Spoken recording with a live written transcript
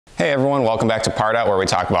Hey everyone, welcome back to Part Out, where we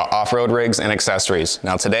talk about off-road rigs and accessories.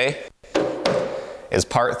 Now today is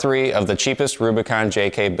part 3 of the cheapest Rubicon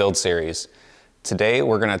JK build series. Today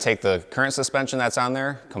we're going to take the current suspension that's on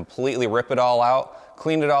there, completely rip it all out,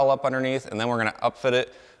 clean it all up underneath, and then we're going to upfit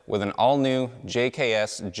it with an all-new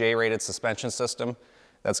JKS J-rated suspension system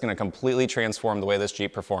that's going to completely transform the way this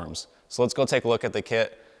Jeep performs. So let's go take a look at the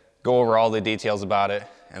kit, go over all the details about it,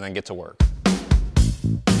 and then get to work.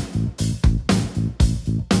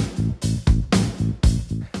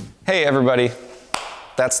 Hey everybody,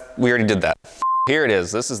 we already did that. Here it is.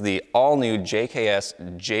 This is the all-new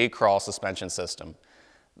JKS J-Krawl suspension system.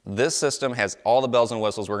 This system has all the bells and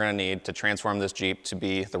whistles we're going to need to transform this Jeep to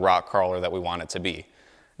be the rock crawler that we want it to be.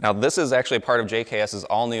 Now this is actually a part of JKS's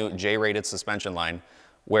all-new J-rated suspension line,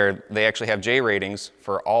 where they actually have J ratings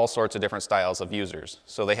for all sorts of different styles of users.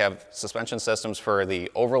 So they have suspension systems for the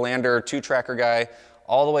overlander, two-tracker guy,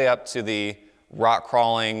 all the way up to the rock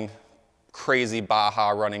crawling, crazy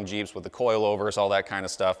Baja running Jeeps with the coilovers, all that kind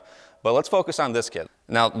of stuff. But let's focus on this kit.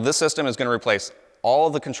 Now this system is going to replace all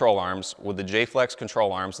of the control arms with the J-Flex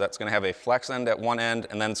control arms. That's going to have a flex end at one end,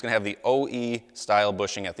 and then it's going to have the OE style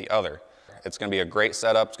bushing at the other. It's going to be a great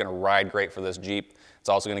setup. It's going to ride great for this Jeep. It's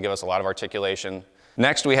also going to give us a lot of articulation.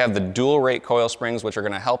 Next, we have the dual rate coil springs, which are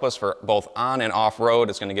going to help us for both on and off-road.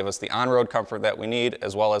 It's going to give us the on-road comfort that we need,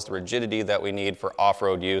 as well as the rigidity that we need for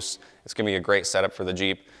off-road use. It's going to be a great setup for the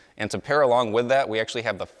Jeep. And to pair along with that, we actually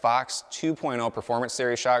have the Fox 2.0 Performance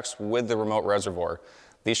Series shocks with the remote reservoir.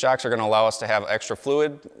 These shocks are going to allow us to have extra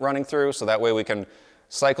fluid running through, so that way we can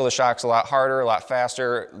cycle the shocks a lot harder, a lot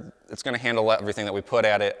faster. It's going to handle everything that we put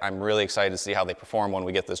at it. I'm really excited to see how they perform when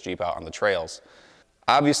we get this Jeep out on the trails.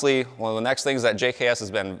 Obviously, one of the next things that JKS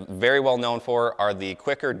has been very well known for are the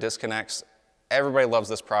quicker disconnects. Everybody loves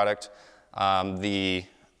this product. The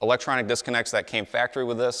electronic disconnects that came factory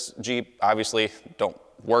with this Jeep obviously don't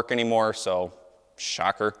work anymore, so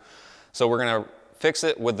shocker. So we're going to fix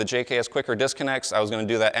it with the JKS quicker disconnects. I was going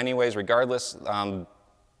to do that anyways regardless.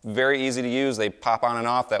 Very easy to use. They pop on and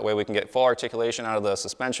off. That way we can get full articulation out of the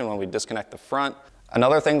suspension when we disconnect the front.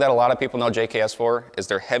 Another thing that a lot of people know JKS for is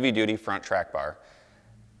their heavy duty front track bar.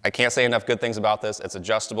 I can't say enough good things about this. It's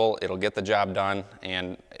adjustable, it'll get the job done,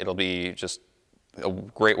 and it'll be just a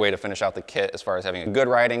great way to finish out the kit as far as having a good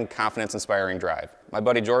riding, confidence-inspiring drive. My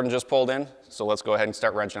buddy Jordan just pulled in, so let's go ahead and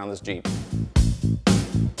start wrenching on this Jeep.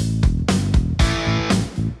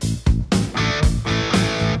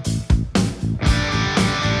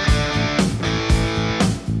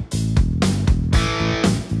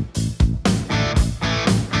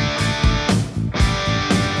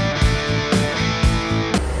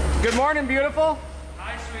 Good morning, beautiful.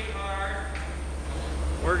 Hi, sweetheart.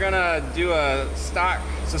 We're gonna do a stock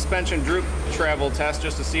suspension droop travel test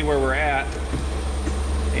just to see where we're at.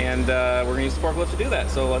 And we're gonna use the forklift to do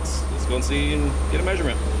that. So let's go and see and get a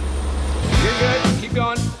measurement. You're good, keep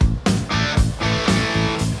going.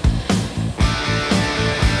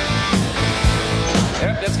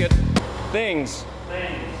 Yep, that's good. Things.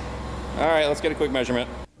 All right, let's get a quick measurement.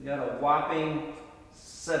 We got a whopping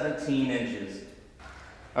 17 inches.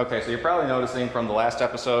 Okay, so you're probably noticing from the last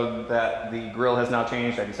episode that the grill has now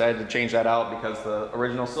changed. I decided to change that out because the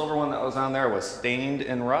original silver one that was on there was stained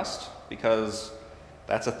in rust, because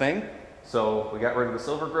that's a thing. So we got rid of the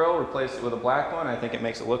silver grill, replaced it with a black one. I think it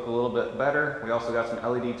makes it look a little bit better. We also got some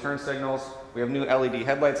LED turn signals. We have new LED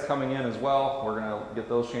headlights coming in as well. We're gonna get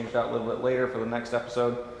those changed out a little bit later for the next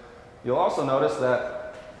episode. You'll also notice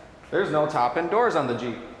that there's no top end doors on the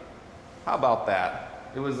Jeep. How about that?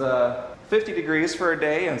 It was 50 degrees for a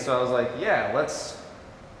day, and so I was like, yeah, let's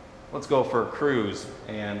go for a cruise.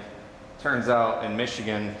 And turns out in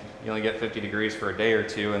Michigan, you only get 50 degrees for a day or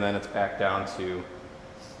two, and then it's back down to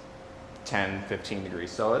 10, 15 degrees.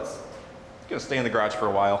 So it's gonna stay in the garage for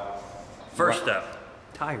a while. First step,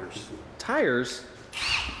 tires. Tires?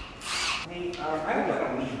 Hey, I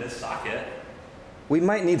don't need this socket. We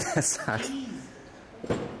might need that socket.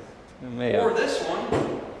 Or this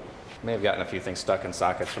one. May have gotten a few things stuck in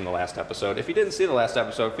sockets from the last episode. If you didn't see the last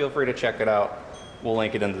episode, feel free to check it out. We'll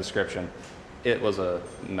link it in the description. It was a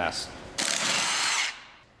mess.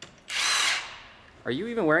 Are you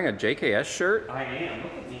even wearing a JKS shirt? I am.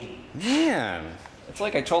 Look at me. Man, it's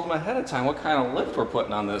like I told him ahead of time what kind of lift we're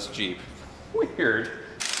putting on this Jeep. Weird.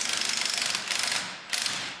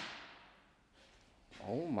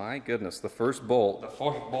 Oh my goodness, the first bolt. The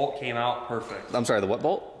first bolt came out perfect. I'm sorry, the what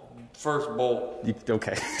bolt? First bolt.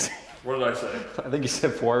 Okay. What did I say? I think you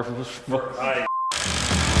said four.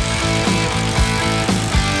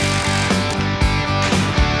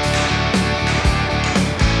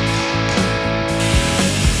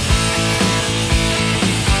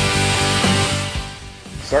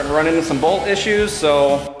 Starting to run into some bolt issues,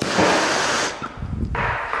 so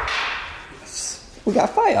we got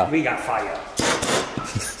fire. We got fire.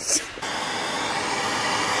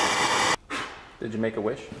 Did you make a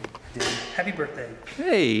wish? Dude, happy birthday.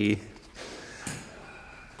 Hey.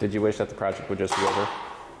 Did you wish that the project would just be over?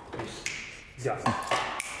 Done.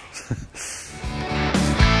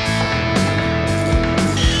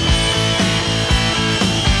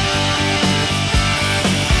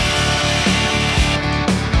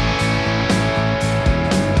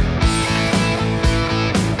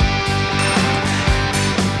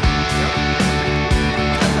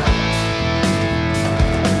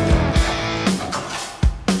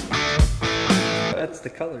 That's the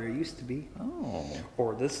color it used to be. Oh.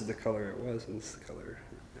 Or this is the color it was, and this is the color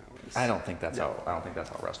now is. I don't think that's how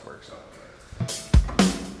rust works.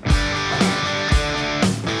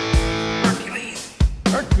 Hercules.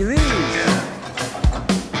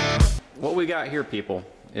 What we got here, people,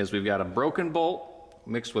 is we've got a broken bolt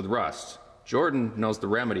mixed with rust. Jordan knows the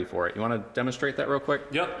remedy for it. You want to demonstrate that real quick?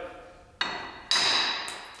 Yep.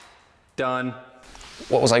 Done.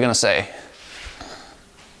 What was I gonna say?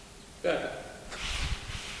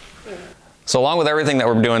 So along with everything that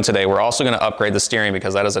we're doing today, we're also going to upgrade the steering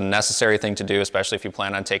because that is a necessary thing to do, especially if you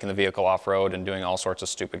plan on taking the vehicle off-road and doing all sorts of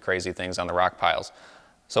stupid, crazy things on the rock piles.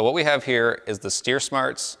 So what we have here is the Steer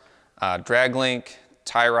Smarts, drag link,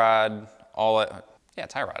 tie rod, tie rod. Yeah,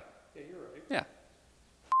 you're right. Yeah.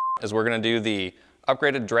 Is we're going to do the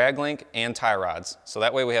upgraded drag link and tie rods. So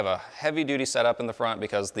that way we have a heavy duty setup in the front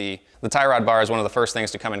because the tie rod bar is one of the first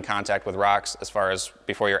things to come in contact with rocks as far as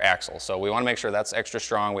before your axle. So we want to make sure that's extra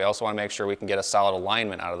strong. We also want to make sure we can get a solid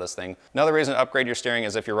alignment out of this thing. Another reason to upgrade your steering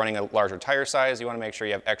is if you're running a larger tire size, you want to make sure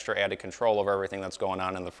you have extra added control over everything that's going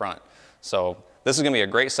on in the front. So this is going to be a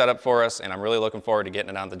great setup for us, and I'm really looking forward to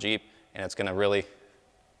getting it on the Jeep, and it's going to really...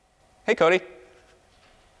 Hey, Cody.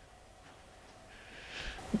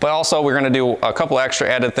 But also we're going to do a couple extra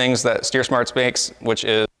added things that Steer Smarts makes, which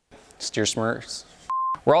is Steer Smarts.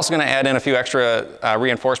 We're also going to add in a few extra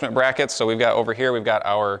reinforcement brackets. So we've got over here, we've got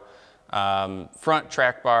our front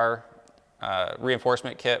track bar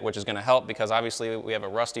reinforcement kit, which is going to help because obviously we have a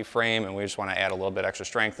rusty frame and we just want to add a little bit extra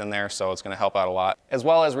strength in there. So it's going to help out a lot, as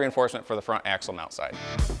well as reinforcement for the front axle mount side.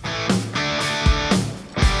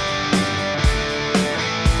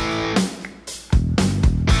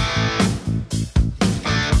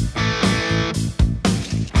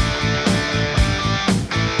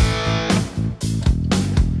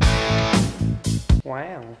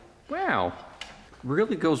 Wow. Wow.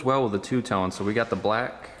 Really goes well with the two-tone. So we got the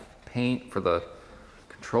black paint for the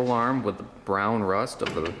control arm with the brown rust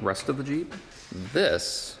of the rest of the Jeep.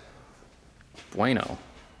 This, bueno.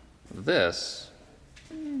 This,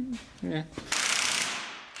 yeah.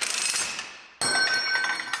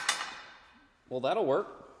 Well, that'll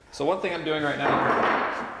work. So one thing I'm doing right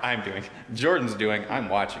now, Jordan's doing, I'm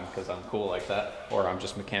watching because I'm cool like that, or I'm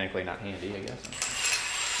just mechanically not handy, I guess.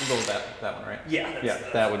 We'll go with that one, right? Yeah.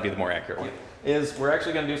 That would be the more accurate one. Is we're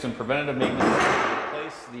actually going to do some preventative maintenance to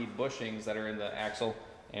replace the bushings that are in the axle,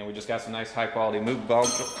 and we just got some nice high quality Moog ball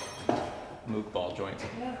joints.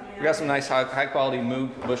 We got some nice high quality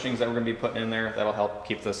Moog bushings that we're going to be putting in there that'll help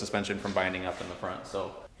keep the suspension from binding up in the front.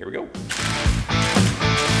 So here we go.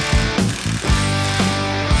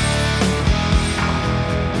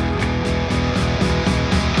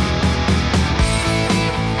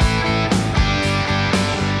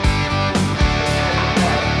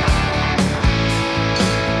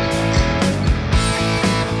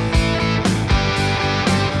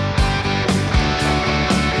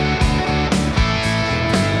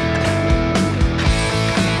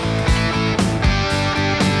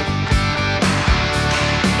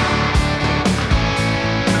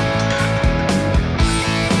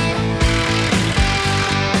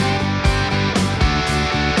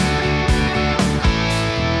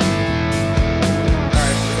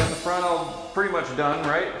 Done,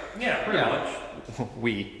 right? Yeah, pretty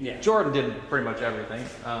much. Jordan did pretty much everything.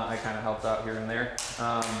 I kind of helped out here and there.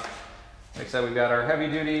 Like I said, we've got our heavy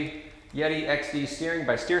duty Yeti XD steering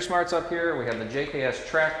by Steer Smarts up here. We have the JKS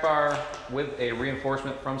track bar with a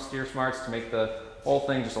reinforcement from Steer Smarts to make the whole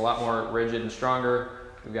thing just a lot more rigid and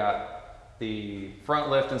stronger. We've got the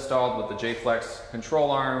front lift installed with the J-Flex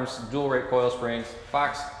control arms, dual rate coil springs,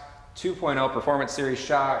 Fox 2.0 Performance Series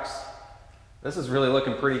shocks. This is really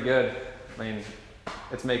looking pretty good. I mean,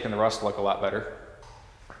 it's making the rust look a lot better.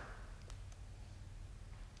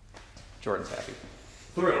 Jordan's happy.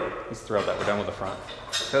 Thrilled. He's thrilled that we're done with the front.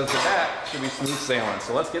 Because the back should be smooth sailing.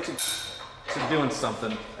 So let's get to doing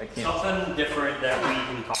something. Something different that we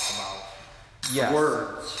can talk about. Yes.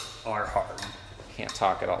 Words are hard. Can't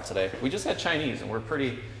talk at all today. We just had Chinese and we're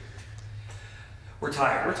tired.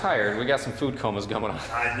 We're tired. We got some food comas going on.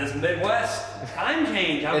 This Midwest time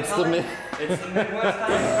change. It's the Midwest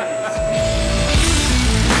time change.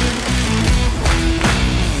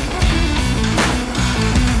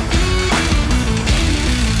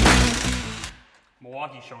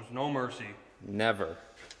 Milwaukee shows no mercy. Never.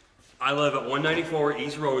 I live at 194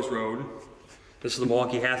 East Rose Road. This is the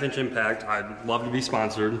Milwaukee half-inch impact. I'd love to be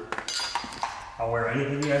sponsored. I'll wear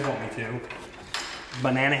anything you guys want me to.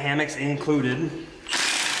 Banana hammocks included.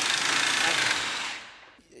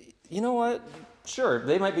 You know what? Sure,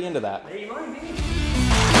 they might be into that. They might be.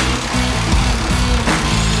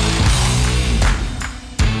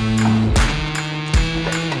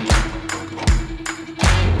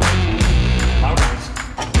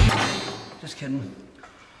 Just kidding.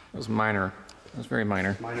 It was minor. It was very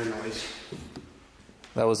minor. Minor noise.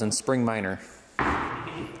 That was in spring minor.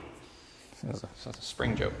 That's a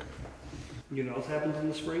spring joke. You know what else happens in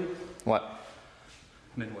the spring? What?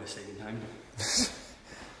 Midwest saving time.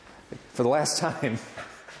 For the last time.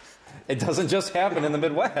 It doesn't just happen in the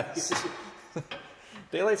Midwest.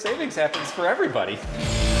 Daylight savings happens for everybody.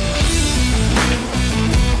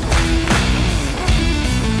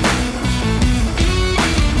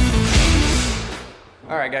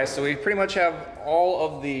 Alright guys, so we pretty much have all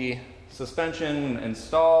of the suspension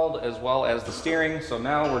installed as well as the steering. So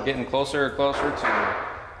now we're getting closer and closer to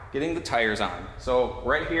getting the tires on. So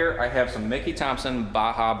right here I have some Mickey Thompson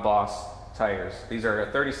Baja Boss tires. These are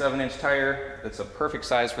a 37-inch tire. It's a perfect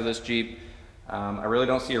size for this Jeep. I really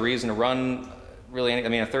don't see a reason to run really any, I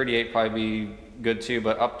mean a 38 probably be good too,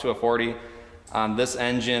 but up to a 40. On this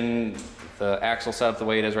engine, the axle setup the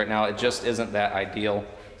way it is right now, it just isn't that ideal.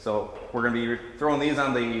 So we're going to be throwing these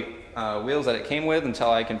on the wheels that it came with until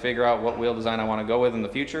I can figure out what wheel design I want to go with in the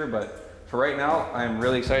future. But for right now, I'm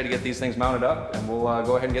really excited to get these things mounted up, and we'll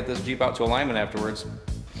go ahead and get this Jeep out to alignment afterwards.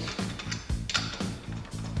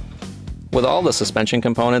 With all the suspension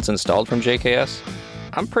components installed from JKS,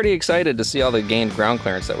 I'm pretty excited to see all the gained ground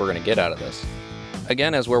clearance that we're going to get out of this.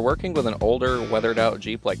 Again, as we're working with an older, weathered out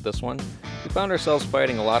Jeep like this one, we found ourselves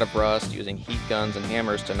fighting a lot of rust using heat guns and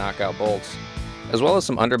hammers to knock out bolts, as well as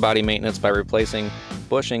some underbody maintenance by replacing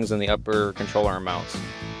bushings in the upper controller arm mounts.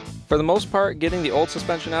 For the most part, getting the old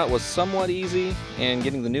suspension out was somewhat easy, and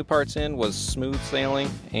getting the new parts in was smooth sailing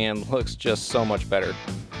and looks just so much better.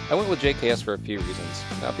 I went with JKS for a few reasons.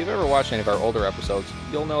 Now, if you've ever watched any of our older episodes,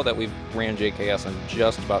 you'll know that we've ran JKS on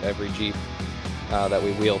just about every Jeep that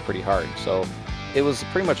we wheel pretty hard. So it was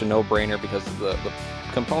pretty much a no-brainer because the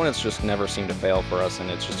components just never seem to fail for us,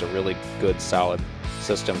 and it's just a really good, solid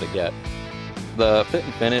system to get. The fit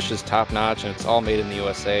and finish is top-notch, and it's all made in the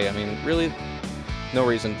USA. I mean, really, no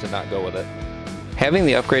reason to not go with it. Having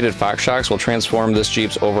the upgraded Fox shocks will transform this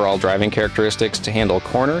Jeep's overall driving characteristics to handle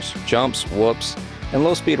corners, jumps, whoops, and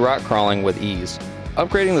low-speed rock crawling with ease.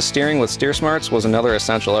 Upgrading the steering with Steer Smarts was another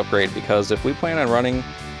essential upgrade because if we plan on running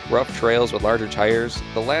rough trails with larger tires,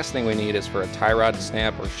 the last thing we need is for a tie rod to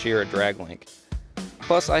snap or shear a drag link.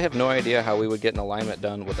 Plus, I have no idea how we would get an alignment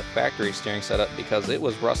done with a factory steering setup because it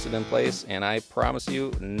was rusted in place, and I promise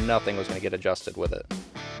you, nothing was going to get adjusted with it.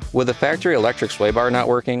 With the factory electric sway bar not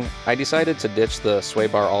working, I decided to ditch the sway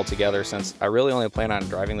bar altogether since I really only plan on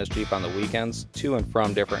driving this Jeep on the weekends to and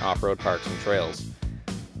from different off-road parks and trails.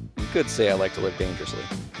 You could say I like to live dangerously.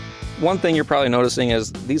 One thing you're probably noticing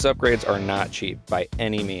is these upgrades are not cheap by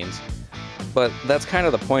any means. But that's kind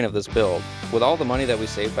of the point of this build. With all the money that we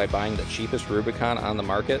saved by buying the cheapest Rubicon on the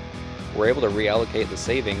market, we're able to reallocate the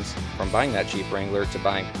savings from buying that cheap Wrangler to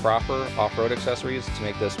buying proper off-road accessories to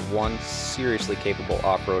make this one seriously capable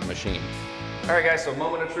off-road machine. Alright guys, so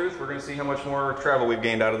moment of truth, we're going to see how much more travel we've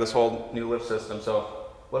gained out of this whole new lift system. So,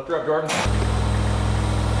 lift her up, Jordan.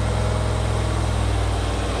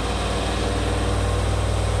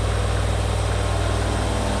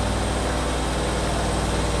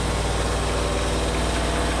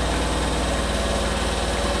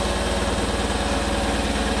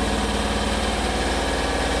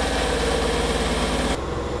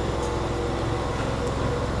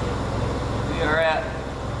 We are at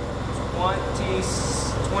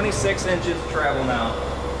 26 inches of travel now.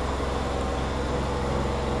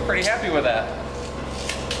 Pretty happy with that.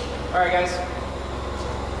 Alright guys,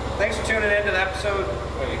 thanks for tuning in to the episode.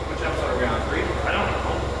 Wait, which episode are we on? 3? I don't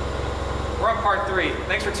know. We're on part 3.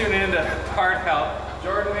 Thanks for tuning in to part out.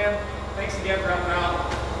 Jordan, man, thanks again for helping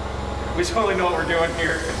out. We totally know what we're doing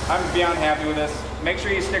here. I'm beyond happy with this. Make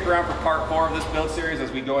sure you stick around for part 4 of this build series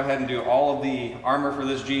as we go ahead and do all of the armor for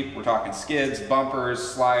this Jeep. We're talking skids, bumpers,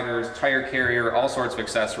 sliders, tire carrier, all sorts of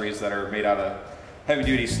accessories that are made out of heavy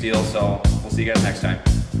duty steel. So we'll see you guys next time.